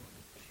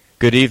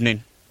Good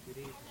evening.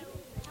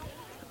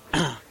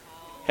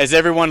 Has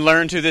everyone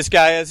learned who this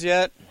guy is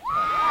yet?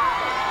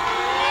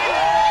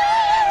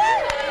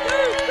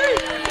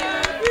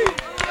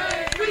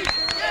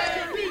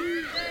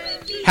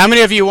 How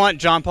many of you want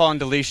John Paul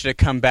and Delisha to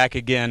come back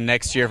again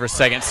next year for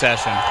second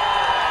session?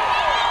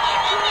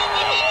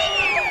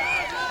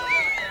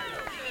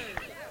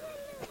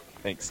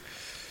 Thanks.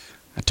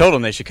 I told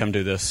them they should come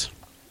do this.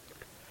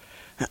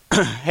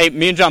 Hey,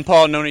 me and John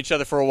Paul have known each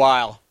other for a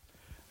while.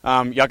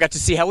 Y'all got to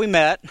see how we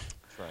met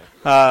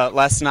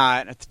last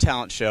night at the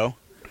talent show.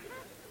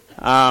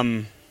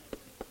 But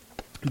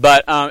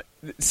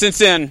since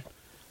then,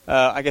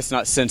 I guess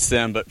not since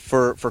then, but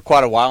for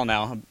quite a while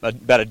now,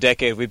 about a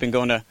decade, we've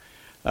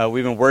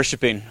been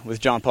worshiping with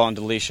John Paul and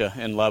Delisha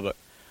in Lubbock.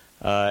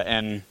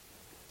 And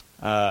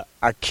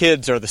our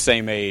kids are the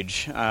same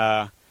age.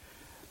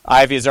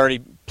 Ivy has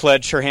already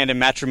pledged her hand in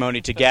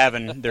matrimony to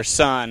Gavin, their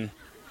son,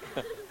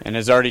 and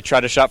has already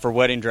tried to shop for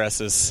wedding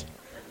dresses.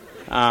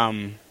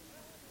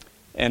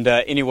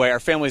 Anyway, our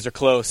families are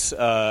close,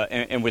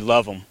 and we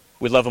love them.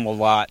 We love them a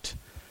lot.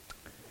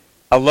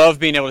 I love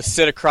being able to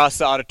sit across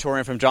the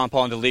auditorium from John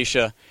Paul and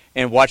Delisha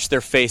and watch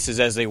their faces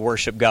as they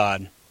worship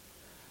God,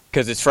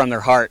 because it's from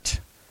their heart.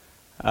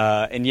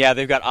 And yeah,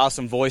 they've got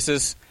awesome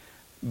voices,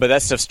 but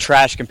that stuff's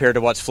trash compared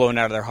to what's flowing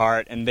out of their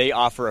heart, and they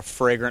offer a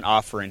fragrant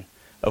offering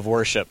of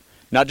worship.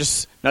 Not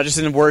just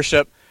in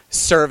worship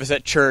service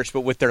at church,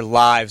 but with their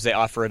lives they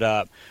offer it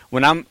up.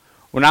 When I'm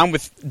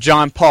with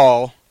John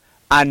Paul,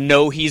 I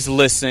know he's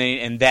listening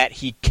and that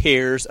he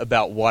cares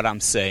about what I'm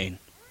saying.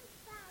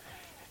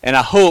 And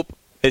I hope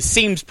it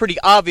seems pretty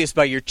obvious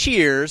by your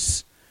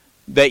cheers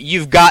that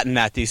you've gotten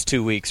that these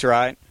 2 weeks,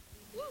 right?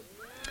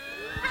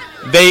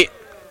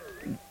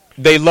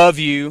 They love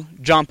you,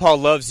 John Paul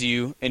loves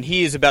you, and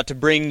he is about to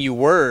bring you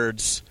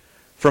words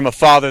from a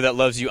Father that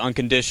loves you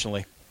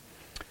unconditionally.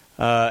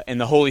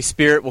 And the Holy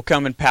Spirit will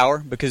come in power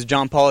because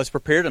John Paul has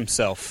prepared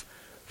himself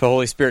for the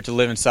Holy Spirit to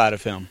live inside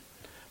of him.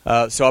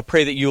 So I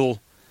pray that you'll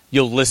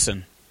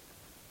listen.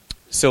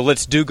 So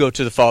let's go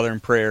to the Father in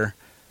prayer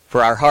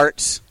for our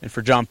hearts and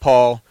for John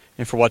Paul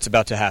and for what's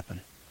about to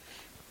happen.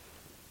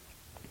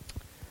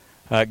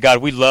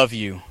 God, we love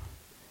you,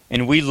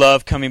 and we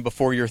love coming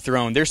before your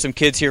throne. There's some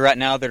kids here right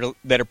now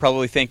that are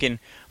probably thinking,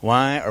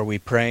 why are we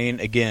praying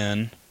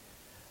again?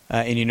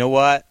 And you know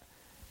what?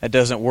 That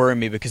doesn't worry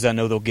me because I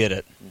know they'll get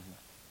it.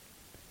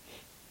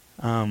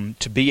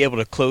 To be able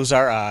to close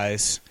our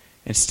eyes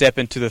and step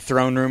into the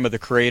throne room of the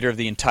Creator of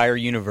the entire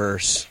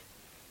universe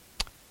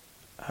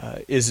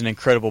is an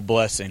incredible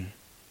blessing.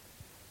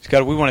 So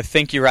God, we want to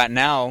thank you right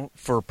now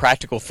for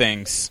practical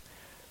things.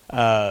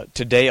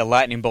 Today, a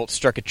lightning bolt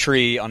struck a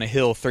tree on a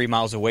hill 3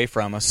 miles away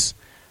from us,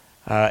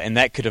 and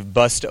that could have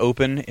bust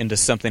open into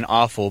something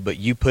awful, but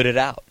you put it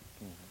out.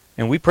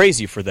 And we praise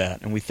you for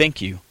that, and we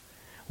thank you.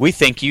 We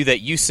thank you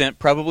that you sent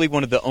probably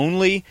one of the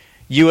only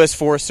U.S.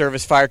 Forest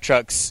Service fire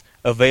trucks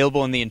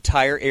available in the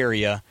entire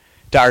area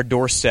to our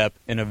doorstep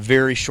in a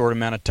very short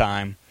amount of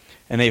time,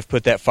 and they have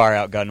put that fire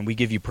out, God, and we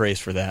give you praise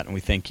for that, and we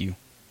thank you.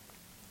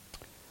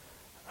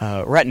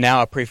 Right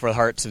now, I pray for the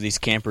hearts of these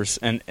campers,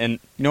 and you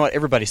know what?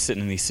 Everybody's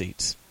sitting in these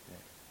seats,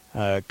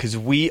 because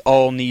we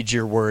all need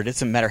your word. It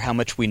doesn't matter how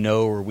much we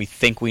know or we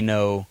think we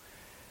know.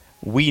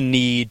 We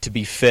need to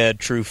be fed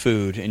true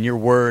food, and your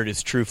word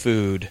is true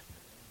food.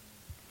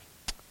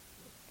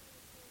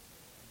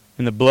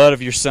 And the blood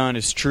of your Son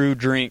is true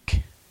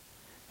drink.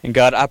 And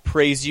God, I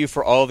praise you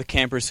for all the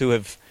campers who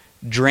have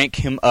drank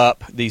him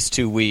up these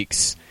 2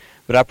 weeks.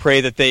 But I pray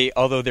that they,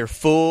 although they're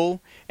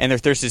full and their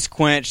thirst is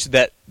quenched,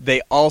 that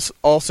they also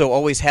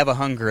always have a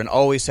hunger and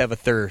always have a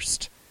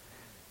thirst.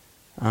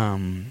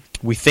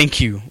 We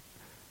thank you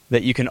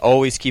that you can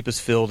always keep us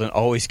filled and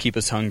always keep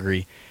us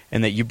hungry,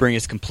 and that you bring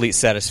us complete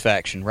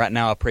satisfaction. Right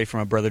now I pray for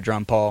my brother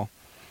John Paul,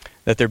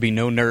 that there be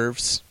no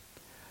nerves,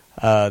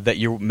 that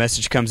your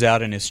message comes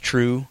out and is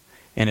true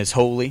and is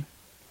holy,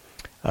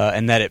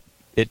 and that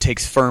it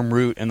takes firm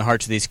root in the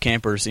hearts of these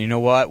campers. And you know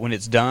what? When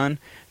it's done,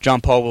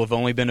 John Paul will have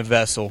only been a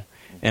vessel,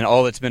 and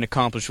all that's been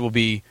accomplished will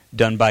be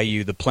done by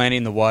you, the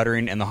planting, the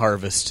watering, and the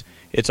harvest.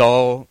 It's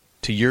all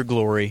to your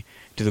glory,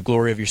 to the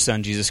glory of your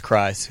Son, Jesus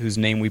Christ, whose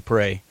name we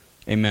pray.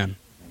 Amen.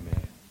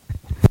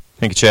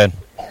 Thank you, Chad.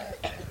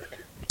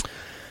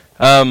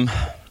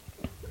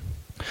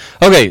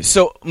 Okay,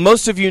 so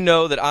most of you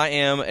know that I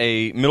am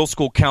a middle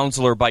school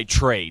counselor by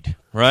trade,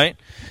 right?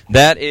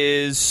 That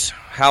is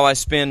how I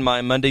spend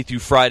my Monday through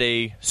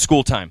Friday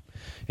school time,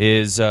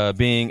 is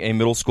being a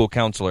middle school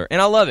counselor. And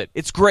I love it.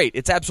 It's great.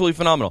 It's absolutely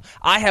phenomenal.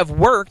 I have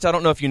worked, I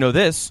don't know if you know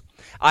this,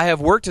 I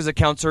have worked as a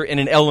counselor in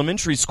an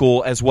elementary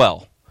school as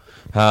well.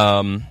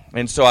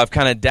 And so I've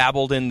kind of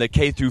dabbled in the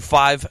K through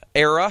 5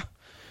 era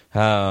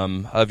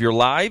of your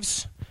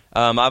lives.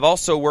 I've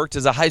also worked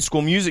as a high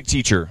school music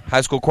teacher,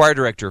 high school choir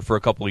director for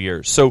a couple of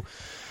years. So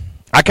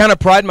I kind of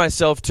pride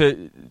myself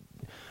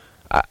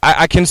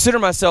I consider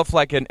myself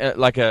like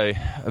a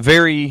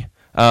very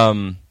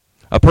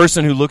a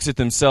person who looks at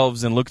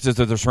themselves and looks at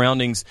their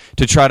surroundings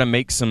to try to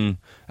make some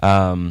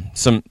I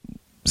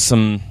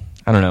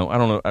don't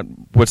know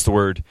what's the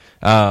word,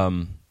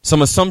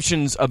 some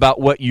assumptions about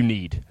what you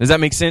need. Does that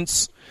make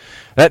sense?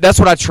 That's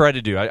what I try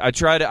to do. I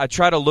try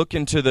to look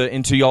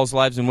into y'all's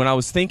lives, and when I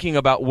was thinking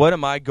about what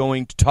am I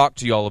going to talk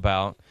to y'all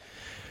about,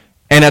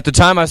 and at the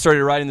time I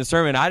started writing the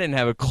sermon, I didn't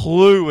have a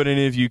clue what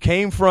any of you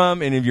came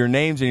from, any of your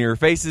names and your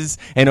faces,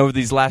 and over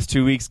these last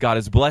 2 weeks, God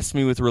has blessed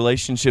me with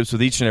relationships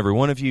with each and every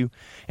one of you,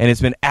 and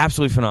it's been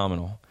absolutely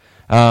phenomenal.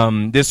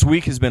 This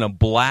week has been a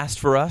blast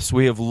for us.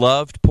 We have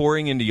loved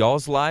pouring into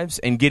y'all's lives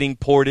and getting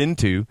poured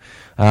into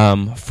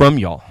from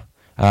y'all.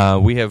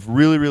 We have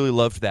really, really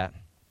loved that.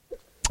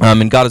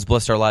 And God has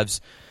blessed our lives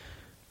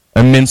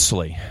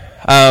immensely.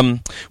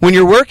 When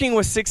you're working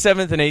with 6th,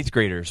 7th, and 8th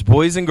graders,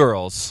 boys and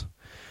girls,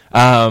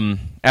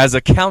 as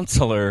a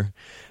counselor,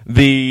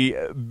 the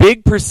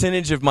big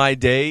percentage of my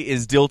day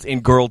is dealt in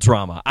girl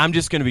drama. I'm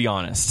just going to be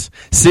honest.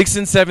 6th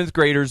and 7th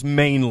graders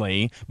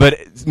mainly,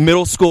 but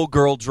middle school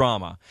girl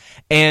drama.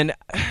 And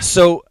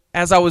so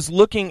as I was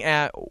looking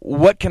at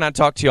what can I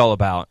talk to y'all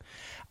about,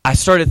 I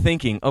started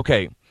thinking,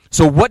 okay,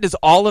 so what does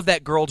all of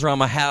that girl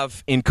drama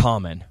have in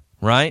common,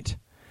 right?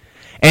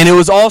 And it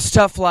was all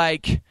stuff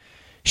like,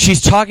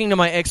 she's talking to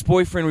my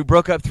ex-boyfriend. We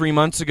broke up 3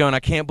 months ago, and I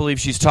can't believe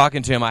she's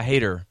talking to him. I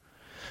hate her.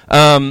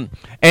 And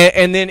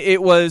then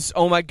it was,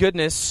 oh my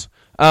goodness,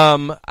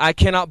 I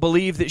cannot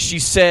believe that she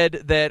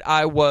said that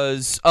I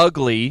was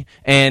ugly,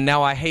 and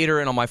now I hate her,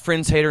 and all my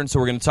friends hate her, and so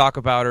we're going to talk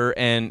about her.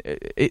 And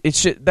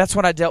that's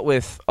what I dealt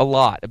with a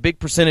lot. A big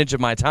percentage of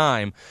my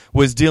time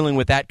was dealing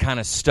with that kind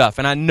of stuff.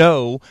 And I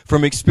know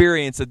from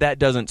experience that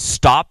doesn't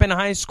stop in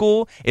high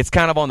school. It's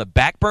kind of on the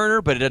back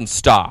burner, but it doesn't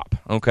stop.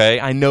 Okay,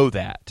 I know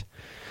that.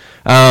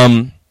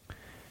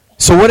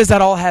 So what does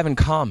that all have in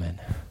common?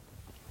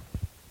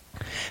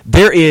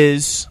 There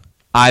is,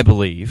 I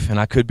believe, and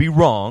I could be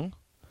wrong,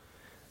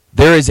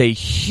 there is a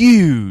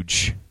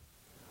huge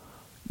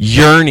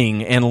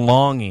yearning and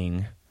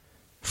longing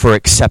for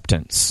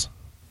acceptance.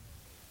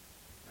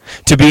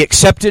 To be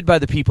accepted by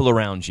the people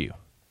around you.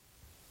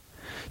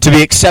 To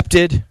be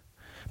accepted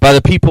by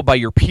the people, by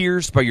your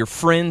peers, by your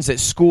friends at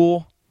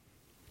school.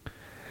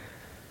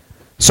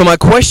 So my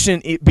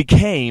question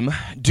became,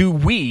 do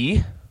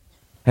we,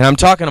 and I'm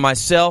talking to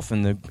myself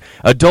and the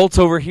adults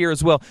over here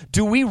as well,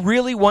 do we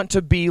really want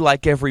to be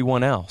like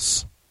everyone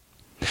else?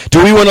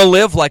 Do we want to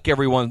live like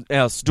everyone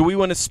else? Do we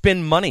want to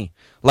spend money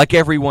like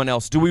everyone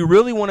else? Do we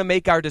really want to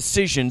make our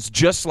decisions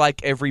just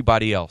like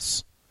everybody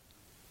else?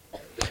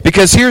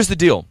 Because here's the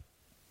deal.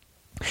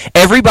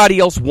 Everybody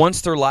else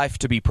wants their life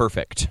to be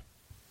perfect.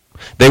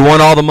 They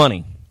want all the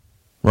money,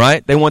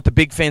 right? They want the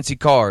big fancy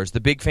cars, the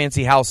big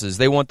fancy houses.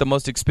 They want the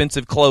most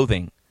expensive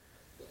clothing.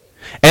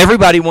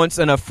 Everybody wants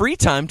enough free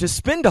time to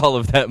spend all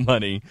of that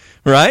money,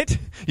 right?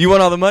 You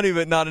want all the money,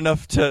 but not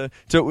enough to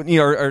or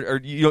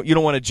you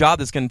don't want a job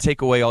that's going to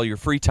take away all your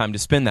free time to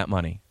spend that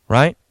money,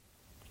 right?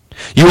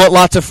 You want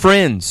lots of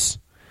friends.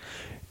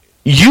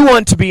 You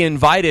want to be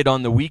invited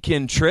on the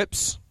weekend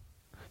trips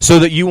so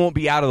that you won't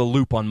be out of the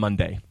loop on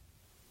Monday.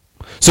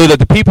 So that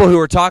the people who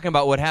are talking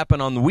about what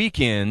happened on the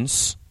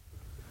weekends,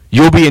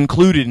 you'll be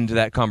included into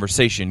that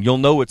conversation. You'll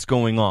know what's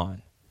going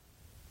on.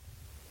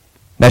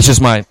 That's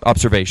just my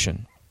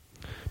observation.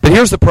 But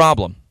here's the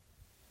problem.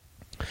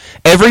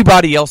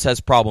 Everybody else has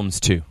problems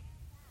too.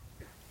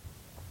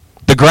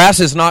 The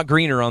grass is not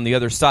greener on the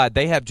other side.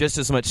 They have just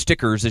as much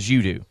stickers as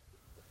you do.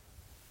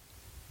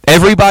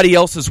 Everybody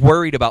else is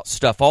worried about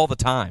stuff all the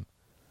time.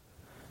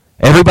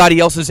 Everybody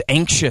else is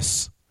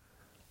anxious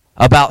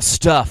about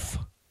stuff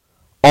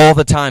all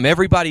the time.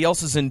 Everybody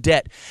else is in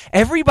debt.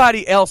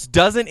 Everybody else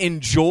doesn't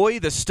enjoy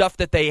the stuff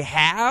that they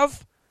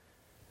have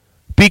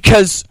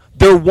because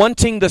they're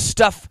wanting the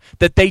stuff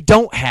that they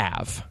don't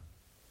have.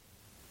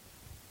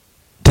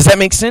 Does that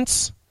make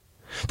sense?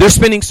 They're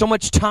spending so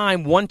much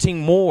time wanting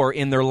more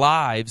in their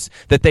lives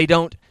that they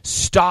don't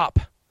stop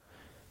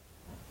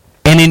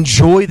and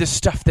enjoy the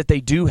stuff that they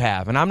do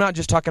have. And I'm not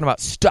just talking about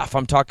stuff.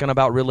 I'm talking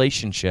about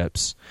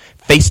relationships.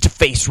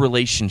 Face-to-face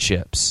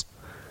relationships.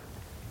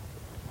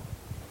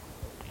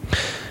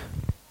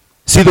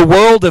 See, the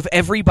world of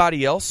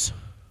everybody else,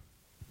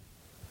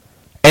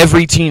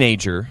 every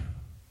teenager,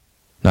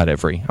 not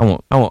every, I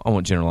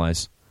won't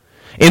generalize.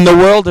 In the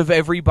world of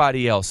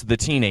everybody else, the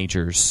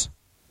teenagers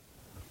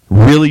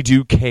really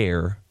do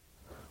care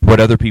what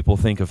other people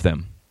think of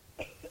them.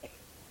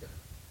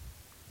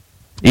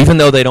 Even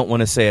though they don't want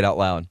to say it out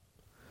loud.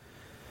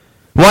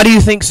 Why do you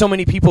think so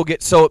many people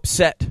get so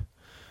upset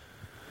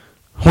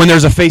when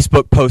there's a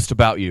Facebook post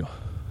about you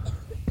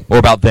or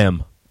about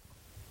them?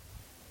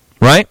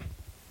 Right?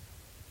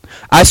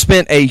 I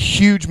spent a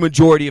huge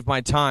majority of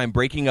my time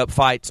breaking up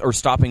fights or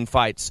stopping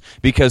fights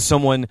because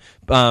someone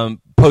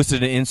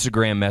posted an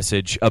Instagram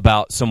message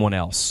about someone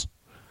else.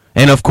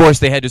 And of course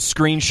they had to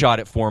screenshot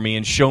it for me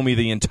and show me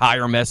the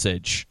entire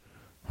message.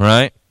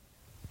 Right?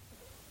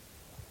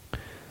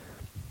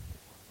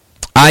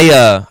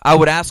 I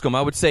would ask them,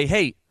 I would say,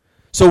 hey,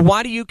 so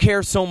why do you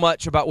care so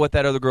much about what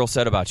that other girl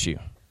said about you?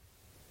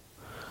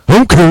 I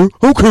don't care. I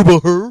don't care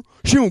about her.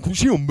 She don't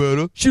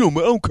matter. I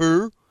don't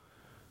care.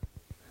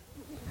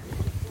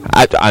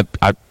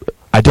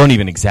 I don't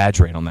even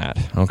exaggerate on that,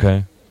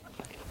 okay?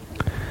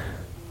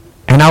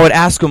 And I would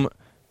ask them,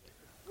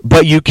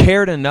 but you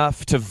cared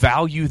enough to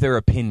value their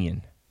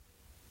opinion.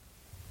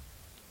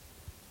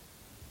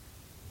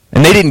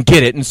 And they didn't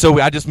get it, and so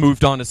I just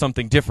moved on to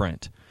something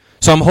different.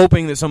 So I'm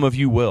hoping that some of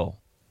you will.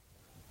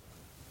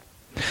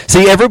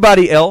 See,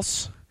 everybody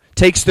else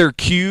takes their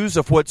cues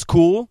of what's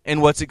cool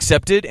and what's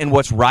accepted and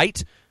what's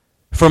right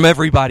from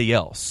everybody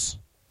else.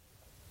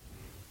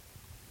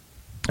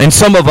 And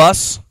some of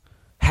us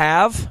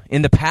have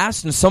in the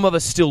past, and some of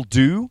us still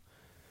do,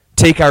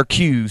 take our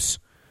cues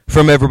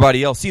from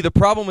everybody else. See, the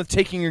problem with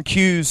taking your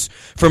cues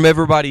from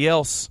everybody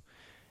else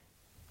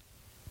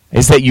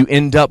is that you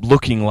end up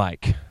looking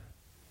like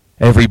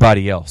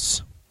everybody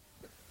else.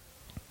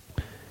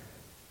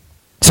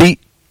 See,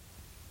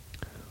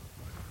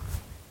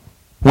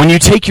 when you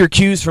take your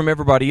cues from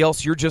everybody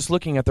else, you're just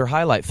looking at their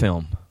highlight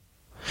film.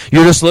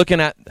 You're just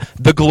looking at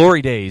the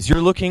glory days.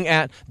 You're looking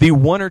at the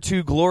one or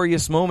two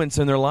glorious moments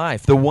in their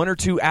life, the 1 or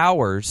 2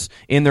 hours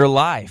in their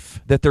life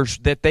that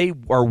they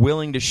are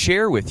willing to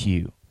share with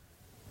you.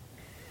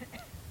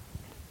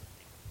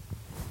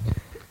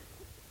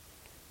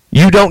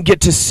 You don't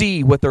get to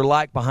see what they're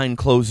like behind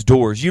closed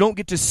doors. You don't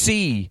get to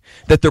see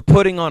that they're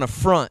putting on a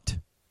front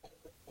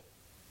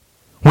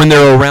when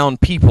they're around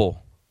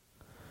people.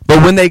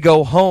 But when they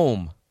go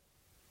home,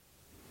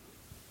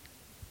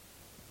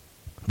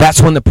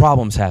 that's when the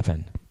problems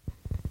happen.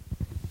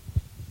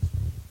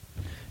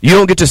 You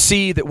don't get to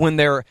see that when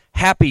they're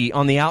happy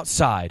on the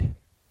outside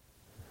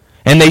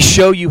and they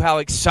show you how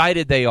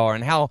excited they are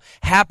and how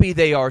happy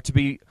they are to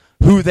be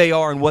who they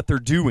are and what they're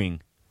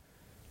doing.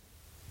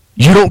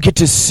 You don't get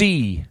to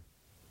see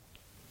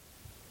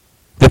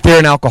that they're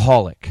an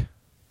alcoholic.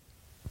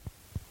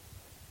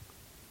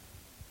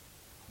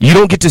 You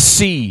don't get to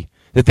see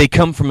that they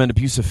come from an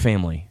abusive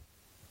family.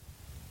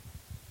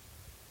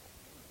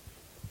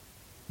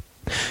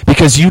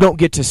 Because you don't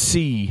get to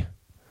see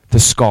the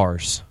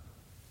scars.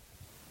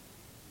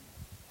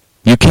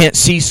 You can't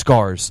see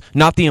scars,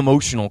 not the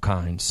emotional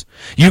kinds.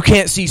 You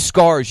can't see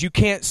scars. You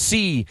can't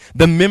see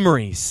the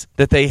memories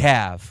that they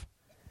have.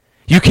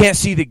 You can't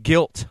see the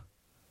guilt.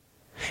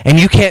 And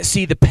you can't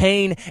see the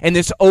pain and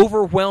this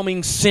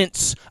overwhelming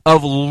sense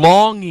of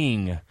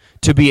longing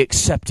to be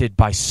accepted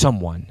by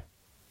someone.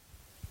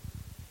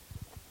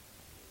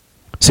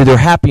 See, they're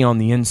happy on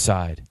the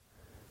inside,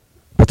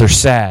 but they're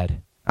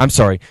sad.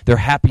 They're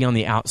happy on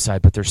the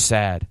outside, but they're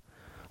sad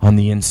on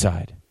the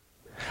inside.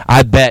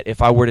 I bet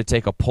if I were to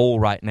take a poll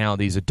right now,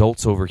 these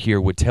adults over here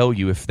would tell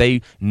you if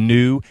they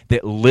knew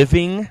that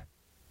living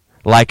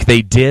like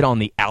they did on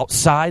the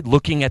outside,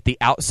 looking at the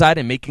outside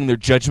and making their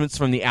judgments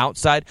from the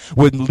outside,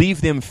 would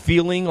leave them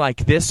feeling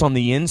like this on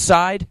the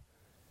inside,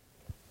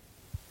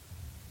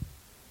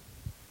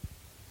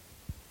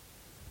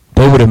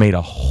 they would have made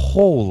a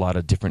whole lot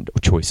of different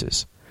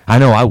choices. I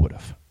know I would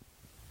have.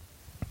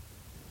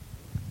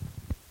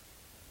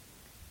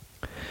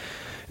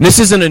 And this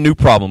isn't a new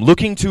problem.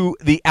 Looking to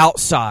the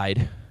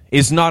outside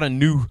is not a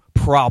new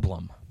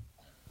problem.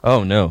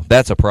 Oh no,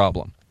 that's a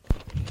problem.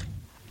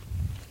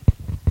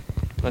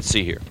 Let's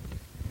see here.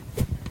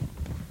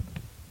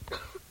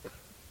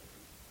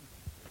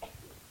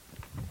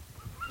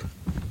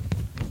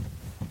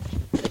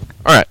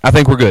 All right, I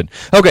think we're good.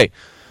 Okay.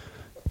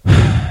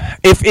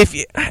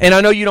 If and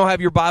I know you don't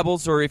have your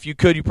Bibles, or if you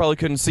could, you probably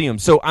couldn't see them.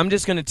 So I'm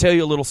just going to tell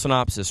you a little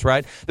synopsis,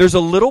 right? There's a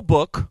little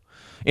book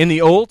in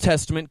the Old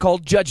Testament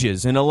called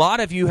Judges, and a lot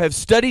of you have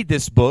studied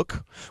this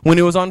book when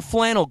it was on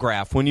flannel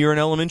graph, when you were in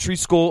elementary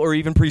school or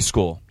even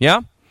preschool.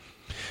 Yeah?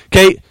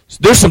 Okay,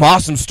 there's some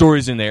awesome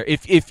stories in there.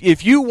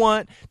 If you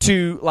want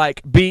to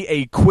be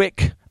a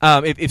quick,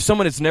 if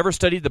someone has never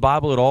studied the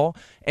Bible at all,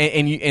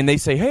 and they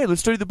say, hey,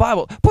 let's study the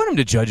Bible, point them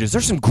to Judges.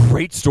 There's some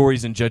great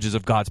stories in Judges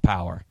of God's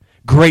power.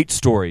 Great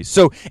stories.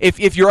 So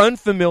if you're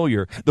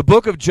unfamiliar, the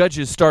book of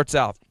Judges starts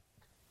out,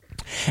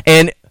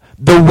 and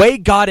the way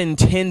God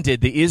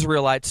intended the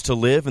Israelites to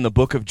live in the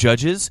book of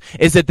Judges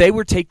is that they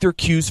would take their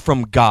cues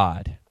from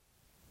God.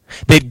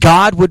 That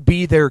God would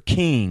be their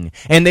king,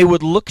 and they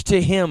would look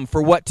to him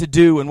for what to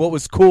do and what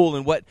was cool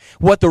and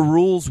what the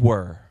rules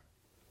were.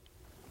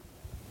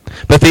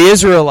 But the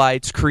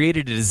Israelites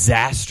created a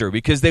disaster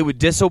because they would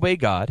disobey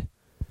God.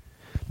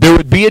 There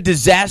would be a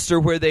disaster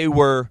where they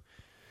were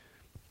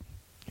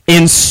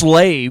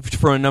enslaved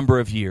for a number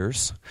of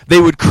years.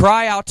 They would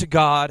cry out to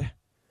God,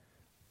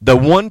 the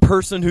one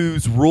person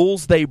whose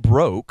rules they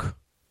broke,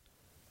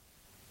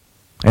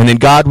 and then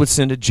God would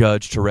send a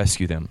judge to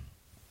rescue them.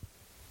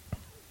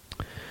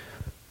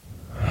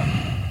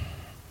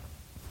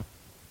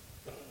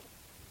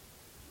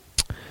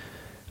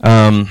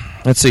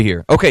 Let's see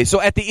here. Okay, so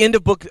at the end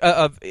of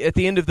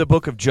the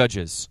book of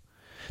Judges,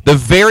 the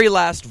very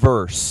last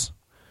verse,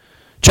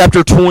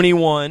 chapter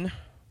 21,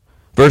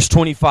 verse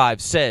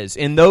 25 says,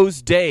 "In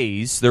those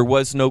days there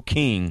was no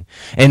king,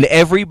 and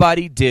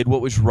everybody did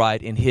what was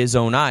right in his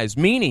own eyes."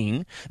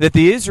 Meaning that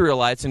the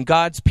Israelites and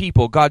God's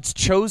people, God's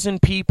chosen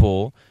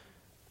people,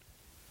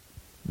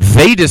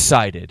 they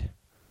decided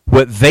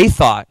what they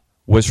thought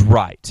was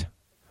right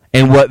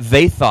and what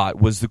they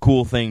thought was the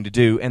cool thing to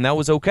do, and that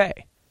was okay.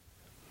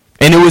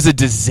 And it was a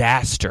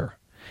disaster.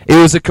 It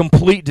was a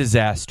complete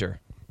disaster.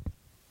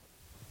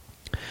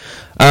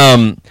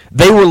 The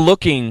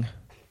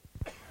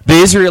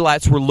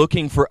Israelites were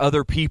looking for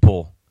other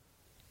people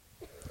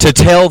to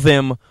tell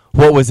them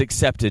what was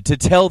accepted, to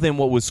tell them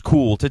what was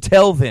cool, to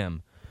tell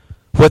them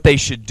what they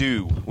should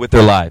do with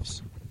their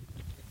lives.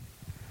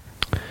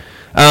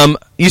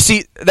 You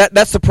see,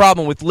 that's the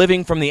problem with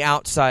living from the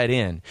outside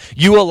in.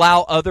 You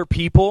allow other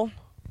people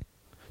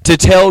to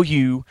tell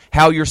you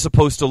how you're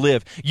supposed to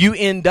live. You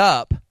end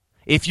up,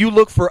 if you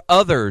look for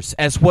others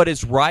as what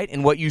is right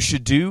and what you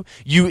should do,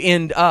 you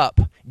end up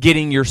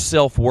getting your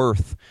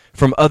self-worth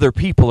from other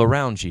people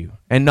around you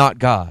and not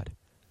God.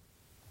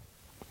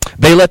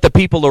 They let the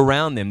people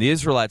around them, the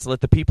Israelites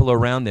let the people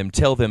around them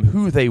tell them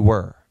who they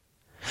were.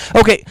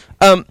 Okay,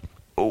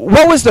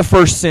 what was the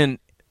first sin?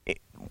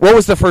 What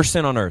was the first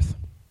sin on earth?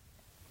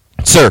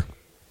 Sir.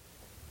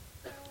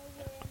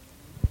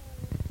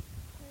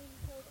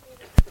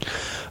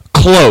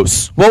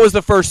 Close. What was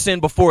the first sin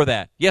before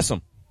that? Yes,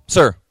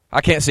 sir.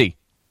 I can't see.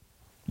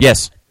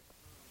 Yes.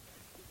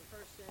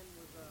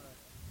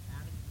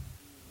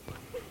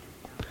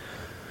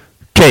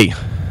 Okay.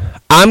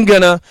 I'm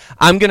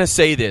gonna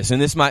say this,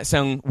 and this might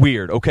sound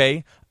weird.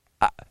 Okay.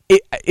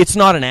 It's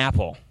not an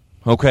apple.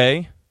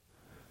 Okay.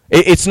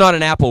 It's not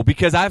an apple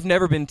because I've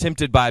never been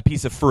tempted by a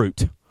piece of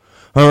fruit.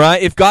 All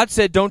right? If God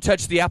said don't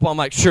touch the apple, I'm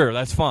like, sure,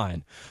 that's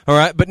fine. All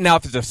right? But now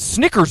if it's a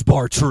Snickers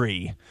bar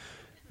tree,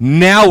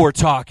 now we're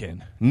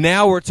talking.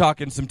 Now we're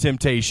talking some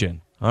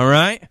temptation. All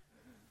right?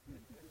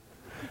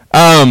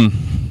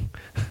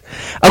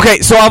 Okay,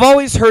 so I've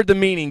always heard the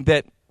meaning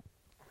that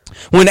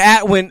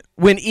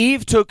when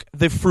Eve took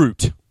the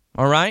fruit,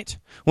 all right?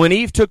 When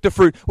Eve took the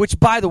fruit, which,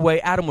 by the way,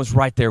 Adam was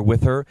right there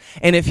with her.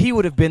 And if he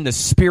would have been the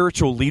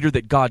spiritual leader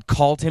that God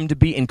called him to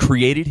be and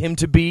created him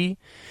to be,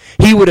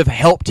 he would have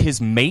helped his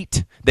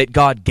mate that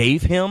God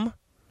gave him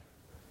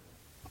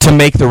to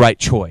make the right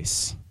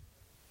choice.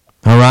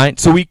 All right?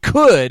 So we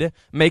could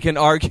make an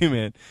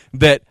argument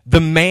that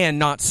the man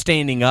not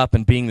standing up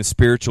and being the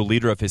spiritual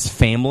leader of his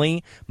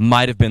family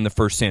might have been the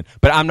first sin.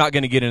 But I'm not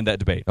going to get into that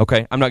debate,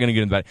 okay? I'm not going to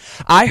get into that.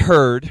 I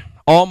heard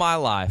all my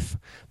life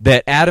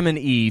that Adam and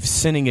Eve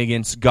sinning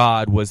against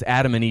God was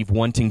Adam and Eve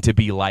wanting to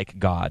be like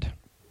God.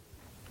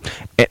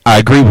 I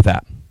agree with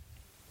that.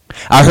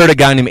 I heard a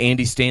guy named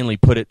Andy Stanley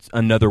put it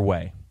another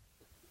way.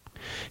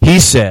 He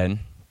said,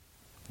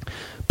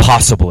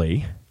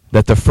 possibly,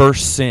 that the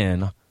first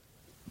sin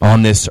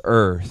on this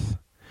earth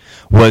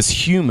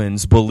was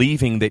humans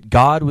believing that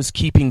God was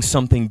keeping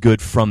something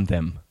good from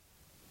them.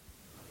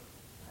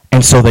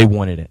 And so they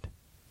wanted it.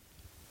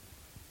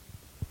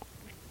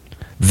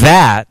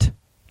 That,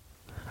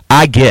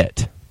 I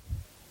get.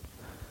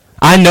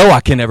 I know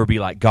I can never be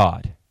like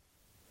God.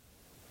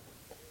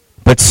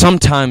 But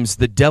sometimes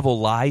the devil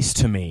lies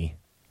to me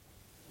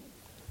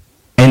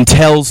and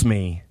tells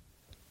me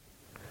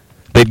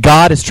that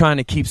God is trying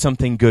to keep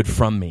something good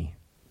from me.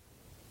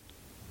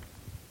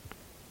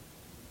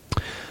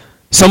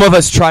 Some of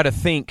us try to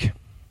think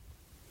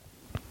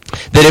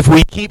that if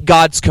we keep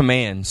God's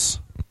commands,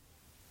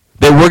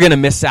 that we're going to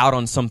miss out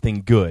on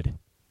something good.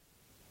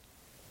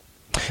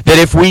 That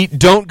if we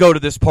don't go to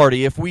this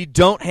party, if we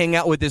don't hang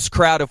out with this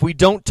crowd, if we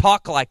don't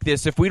talk like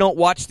this, if we don't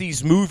watch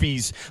these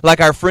movies like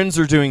our friends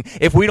are doing,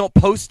 if we don't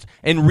post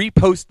and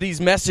repost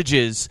these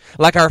messages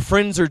like our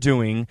friends are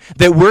doing,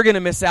 that we're going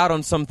to miss out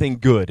on something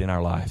good in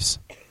our lives.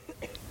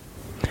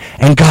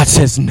 And God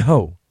says,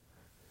 no.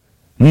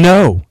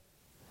 No.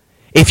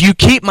 If you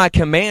keep my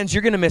commands,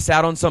 you're going to miss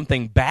out on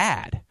something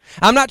bad.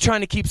 I'm not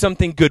trying to keep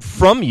something good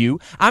from you.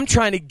 I'm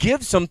trying to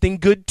give something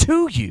good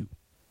to you.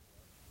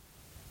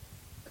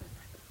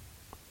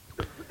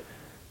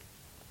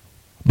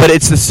 But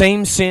it's the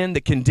same sin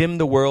that condemned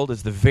the world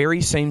as the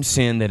very same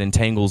sin that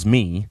entangles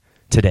me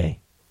today.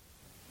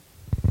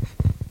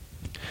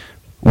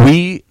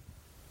 The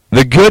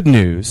good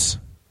news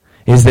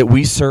is that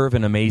we serve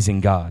an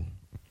amazing God.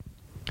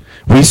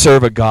 We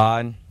serve a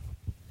God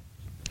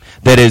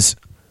that is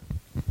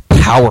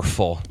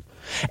powerful.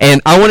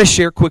 And I want to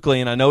share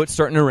quickly, and I know it's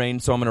starting to rain,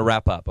 so I'm going to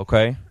wrap up,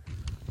 okay?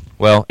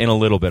 Well, in a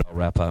little bit I'll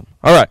wrap up.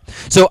 All right.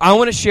 So I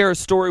want to share a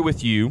story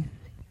with you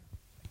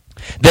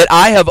that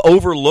I have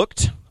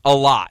overlooked a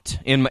lot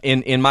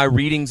in my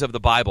readings of the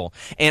Bible.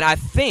 And I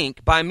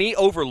think by me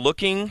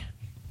overlooking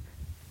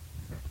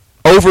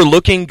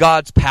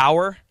God's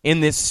power in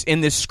this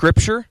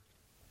scripture,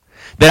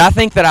 that I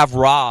think that I've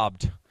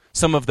robbed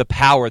some of the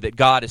power that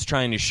God is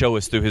trying to show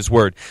us through His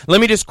Word.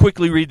 Let me just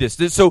quickly read this.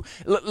 So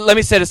let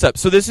me set this up.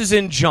 So this is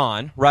in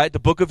John, right? The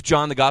book of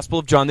John, the Gospel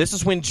of John. This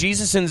is when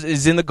Jesus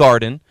is in the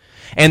garden,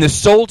 and the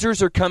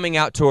soldiers are coming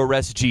out to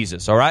arrest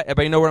Jesus, all right?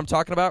 Everybody know what I'm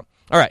talking about?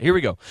 All right, here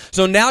we go.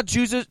 So now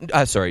Judas,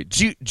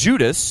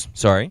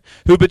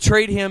 who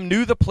betrayed him,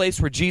 knew the place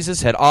where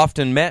Jesus had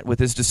often met with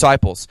his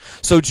disciples.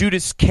 So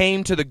Judas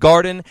came to the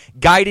garden,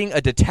 guiding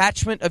a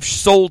detachment of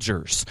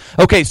soldiers.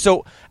 Okay,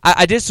 so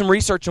I did some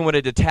research on what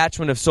a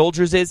detachment of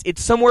soldiers is.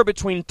 It's somewhere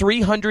between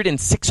 300 and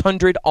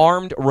 600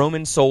 armed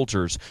Roman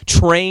soldiers,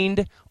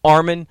 trained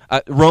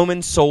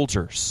Roman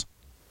soldiers.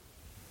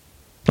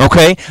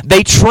 Okay?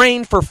 They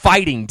train for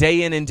fighting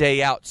day in and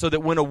day out so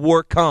that when a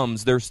war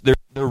comes, they're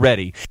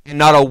ready. And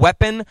not a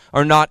weapon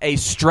or not a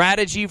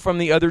strategy from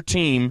the other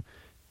team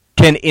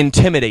can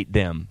intimidate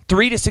them.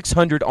 300 to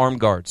 600 armed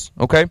guards.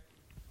 Okay?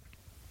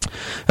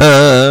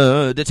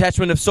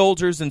 Detachment of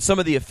soldiers and some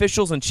of the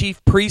officials and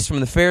chief priests from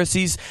the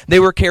Pharisees, they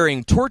were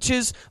carrying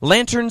torches,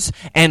 lanterns,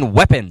 and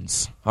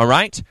weapons. All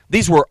right?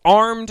 These were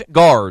armed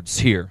guards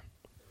here.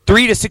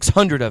 300 to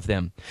 600 of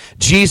them.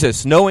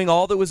 Jesus, knowing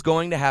all that was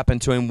going to happen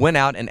to him, went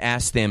out and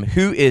asked them,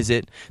 "Who is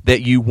it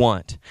that you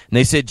want?" And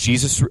they said,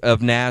 "Jesus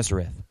of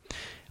Nazareth."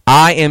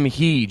 "I am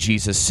he,"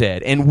 Jesus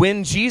said. And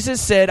when Jesus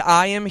said,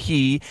 "I am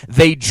he,"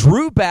 they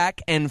drew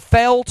back and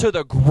fell to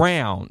the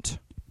ground.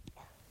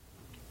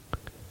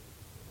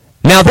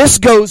 Now this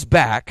goes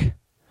back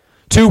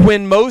to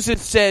when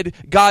Moses said,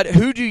 "God,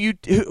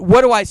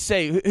 what do I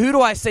say? Who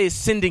do I say is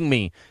sending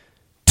me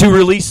to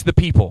release the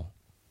people?"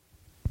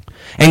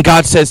 And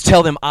God says,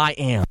 "Tell them I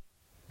am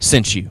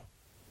sent you."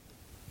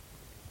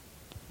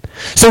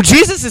 So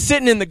Jesus is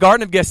sitting in the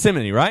Garden of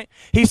Gethsemane, right?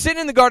 He's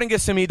sitting in the Garden of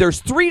Gethsemane. There's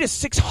 300 to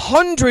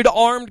 600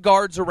 armed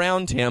guards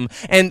around him,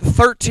 and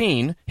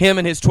 13, him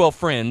and his 12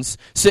 friends,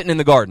 sitting in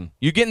the garden.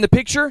 You getting the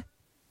picture?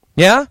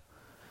 Yeah?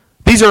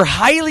 These are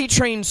highly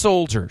trained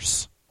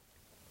soldiers.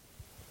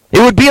 It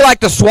would be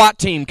like the SWAT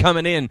team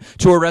coming in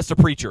to arrest a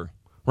preacher,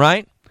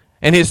 right?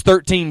 And his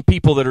 13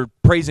 people that are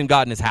praising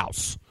God in his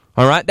house.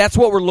 All right? That's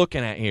what we're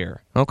looking at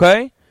here,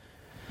 okay?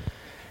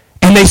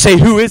 And they say,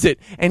 "Who is it?"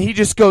 And he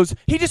just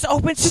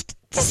opens just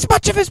this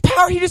much of his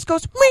power. He just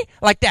goes, "Me,"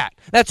 like that.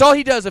 That's all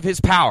he does of his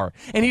power.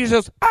 And he just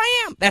goes,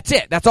 "I am." That's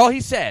it. That's all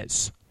he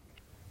says.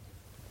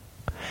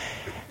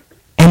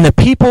 And the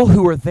people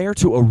who are there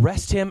to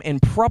arrest him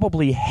and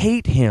probably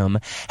hate him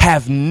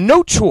have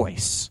no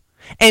choice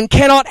and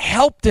cannot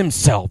help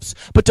themselves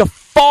but to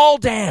fall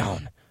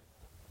down.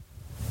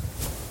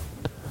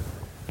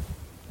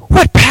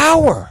 What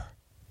power!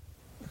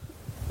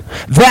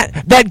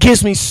 That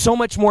gives me so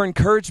much more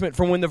encouragement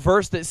from when the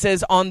verse that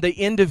says, "On the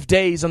end of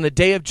days, on the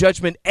day of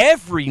judgment,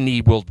 every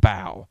knee will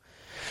bow."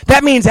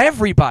 That means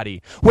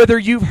everybody. Whether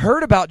you've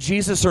heard about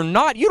Jesus or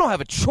not, you don't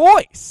have a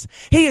choice.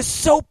 He is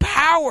so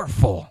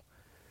powerful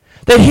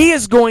that he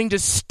is going to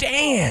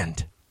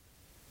stand.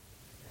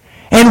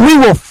 And we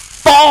will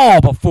fall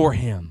before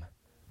him.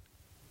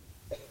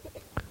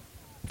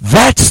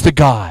 That's the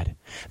God.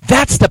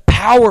 That's the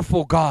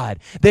powerful God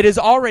that has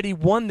already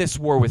won this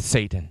war with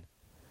Satan.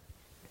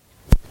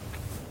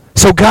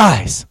 So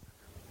guys,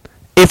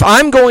 if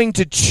I'm going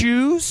to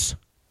choose,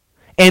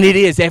 and it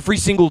is every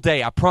single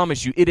day, I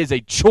promise you, it is a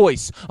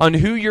choice on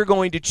who you're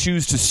going to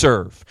choose to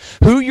serve,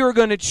 who you're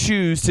going to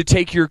choose to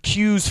take your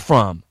cues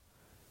from.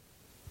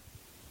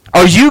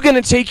 Are you going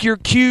to take your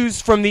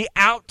cues from the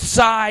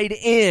outside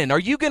in? Are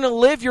you going to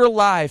live your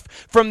life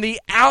from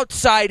the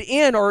outside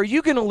in, or are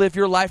you going to live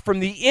your life from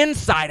the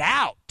inside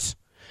out?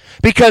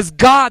 Because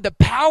God, the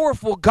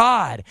powerful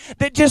God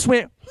that just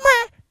went,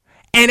 meh,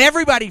 and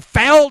everybody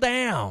fell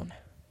down,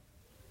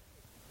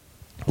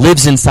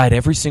 lives inside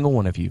every single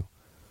one of you,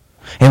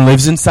 and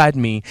lives inside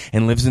me,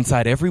 and lives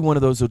inside every one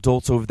of those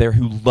adults over there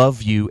who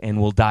love you and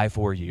will die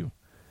for you.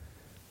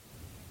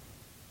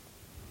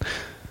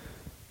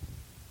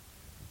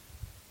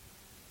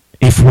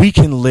 If we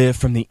can live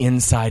from the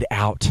inside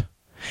out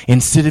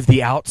instead of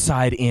the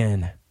outside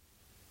in.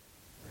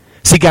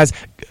 See, guys,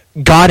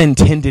 God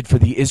intended for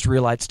the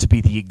Israelites to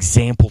be the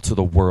example to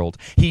the world.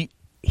 He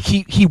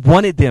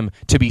wanted them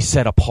to be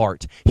set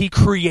apart. He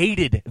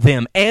created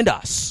them and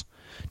us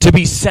to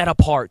be set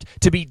apart,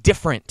 to be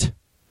different.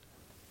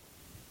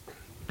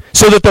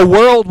 So that the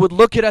world would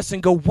look at us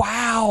and go,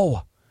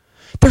 "Wow,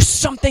 there's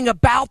something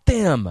about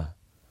them.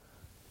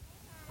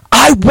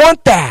 I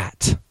want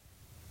that.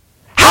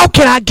 How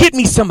can I get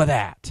me some of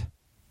that?"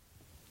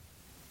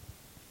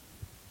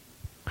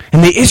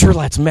 And the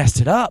Israelites messed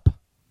it up.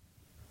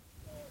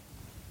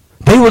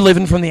 They were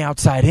living from the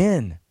outside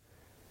in.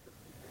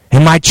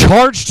 And my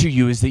charge to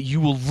you is that you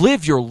will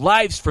live your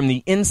lives from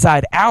the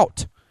inside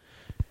out.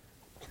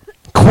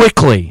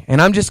 Quickly. And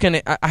I'm just going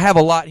to, I have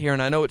a lot here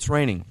and I know it's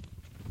raining.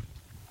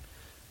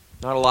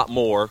 Not a lot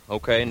more,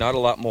 okay? Not a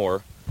lot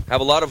more. I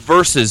have a lot of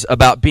verses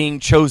about being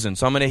chosen.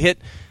 So I'm going to hit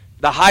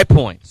the high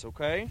points,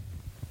 okay?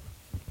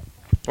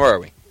 Where are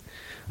we?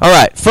 All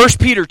right, 1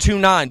 Peter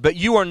 2:9, "But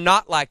you are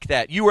not like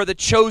that. You are the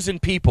chosen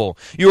people.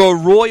 You are a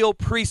royal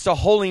priest, a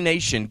holy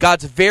nation,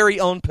 God's very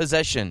own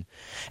possession.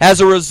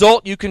 As a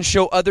result, you can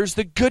show others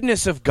the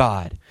goodness of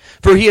God,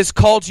 for he has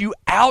called you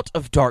out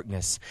of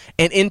darkness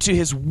and into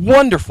his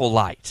wonderful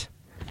light."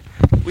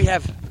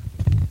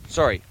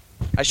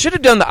 I should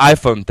have done the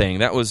iPhone thing.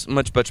 That was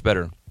much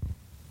better.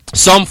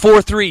 Psalm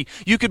 4:3,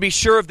 "You could be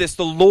sure of this,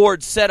 the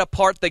Lord set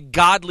apart the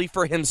godly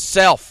for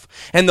himself,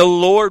 and the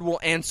Lord will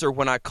answer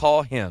when I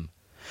call him."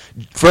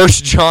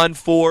 1 John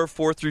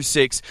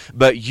 4:4-6,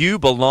 "But you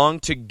belong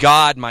to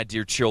God, my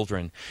dear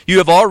children. You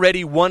have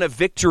already won a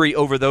victory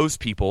over those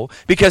people,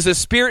 because the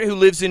Spirit who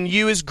lives in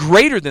you is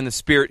greater than the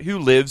Spirit who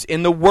lives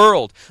in the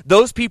world.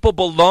 Those people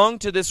belong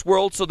to this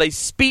world, so they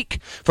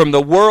speak from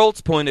the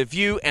world's point of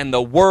view, and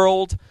the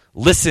world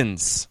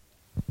listens."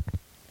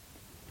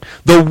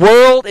 The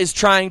world is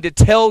trying to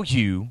tell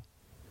you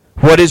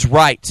what is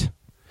right.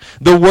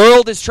 The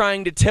world is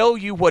trying to tell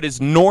you what is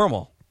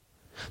normal.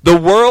 The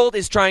world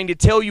is trying to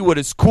tell you what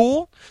is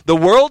cool. The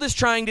world is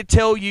trying to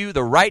tell you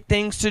the right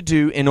things to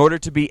do in order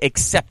to be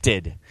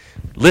accepted.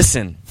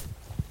 Listen,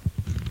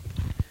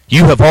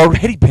 you have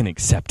already been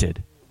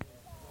accepted.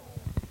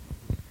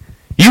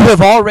 You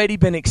have already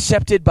been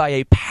accepted by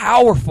a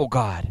powerful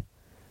God.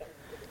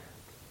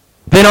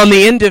 Then on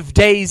the end of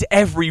days,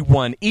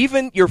 everyone,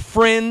 even your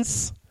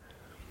friends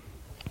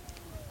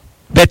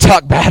that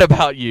talk bad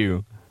about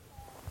you,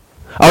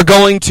 are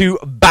going to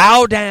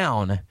bow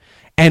down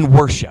and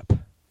worship.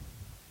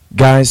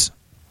 Guys,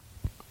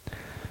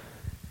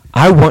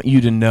 I want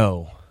you to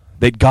know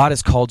that God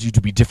has called you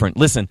to be different.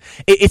 Listen,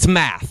 it's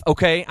math,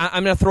 okay?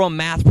 I'm going to throw a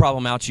math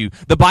problem out to you.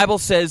 The Bible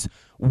says,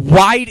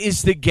 wide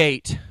is the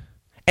gate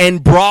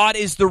and broad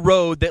is the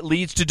road that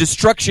leads to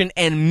destruction,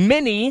 and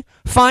many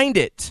find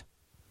it.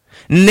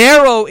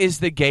 Narrow is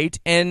the gate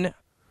and...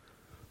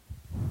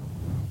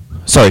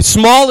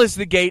 small is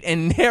the gate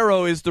and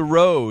narrow is the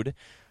road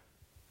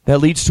that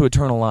leads to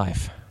eternal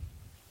life.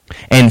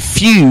 And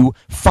few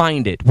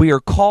find it. We are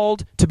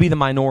called to be the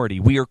minority.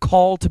 We are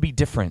called to be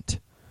different.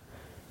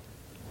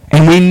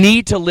 And we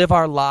need to live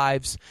our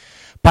lives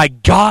by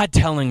God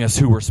telling us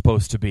who we're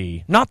supposed to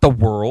be, not the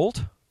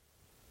world.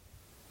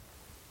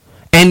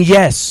 And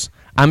yes,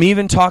 I'm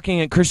even talking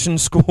at Christian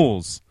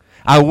schools.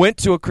 I went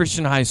to a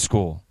Christian high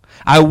school.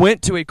 I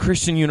went to a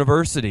Christian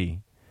university.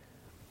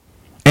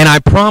 And I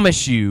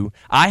promise you,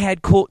 I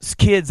had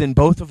kids in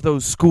both of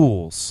those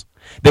schools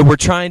that were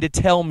trying to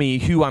tell me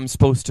who I'm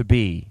supposed to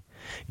be.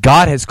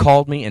 God has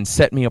called me and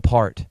set me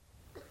apart.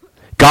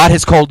 God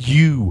has called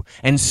you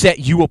and set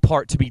you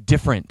apart to be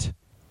different.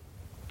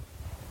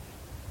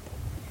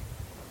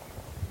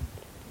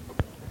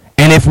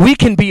 And if we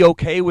can be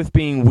okay with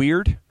being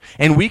weird,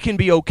 and we can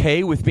be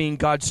okay with being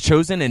God's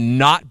chosen and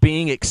not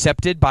being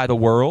accepted by the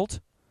world,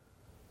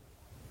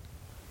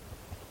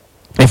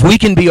 if we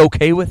can be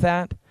okay with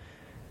that,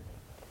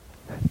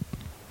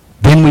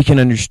 then we can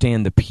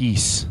understand the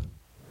peace.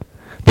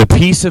 The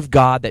peace of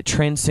God that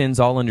transcends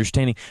all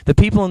understanding. The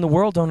people in the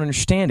world don't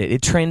understand it.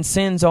 It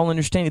transcends all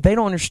understanding. They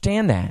don't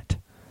understand that.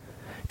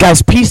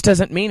 Guys, peace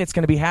doesn't mean it's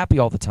going to be happy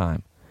all the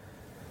time.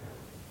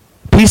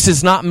 Peace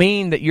does not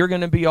mean that you're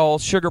going to be all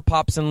sugar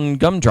pops and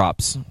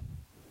gumdrops.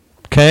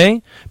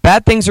 Okay?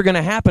 Bad things are going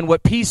to happen.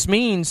 What peace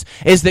means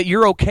is that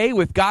you're okay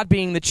with God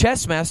being the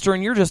chess master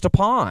and you're just a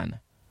pawn.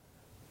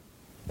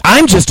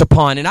 I'm just a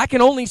pawn, and I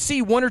can only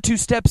see 1 or 2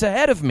 steps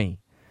ahead of me.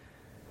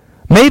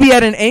 Maybe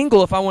at an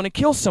angle if I want to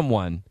kill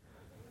someone.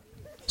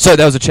 So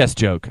that was a chess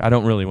joke. I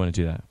don't really want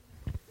to do that.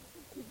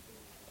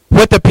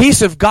 What the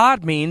peace of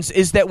God means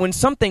is that when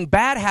something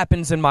bad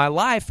happens in my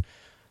life,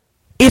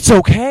 it's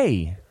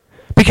okay.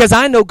 Because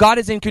I know God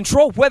is in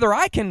control, whether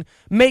I can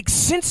make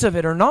sense of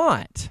it or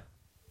not.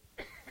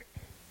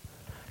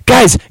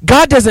 Guys,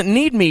 God doesn't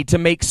need me to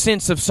make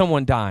sense of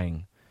someone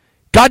dying.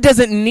 God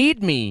doesn't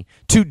need me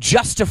to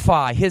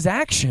justify his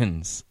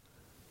actions.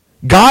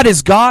 God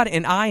is God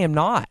and I am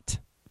not.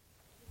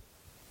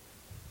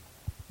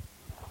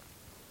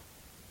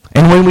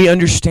 And when we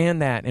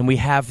understand that and we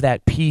have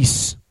that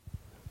peace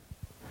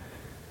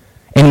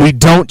and we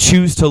don't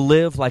choose to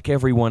live like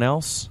everyone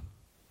else,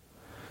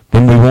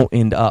 then we won't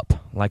end up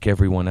like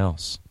everyone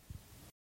else.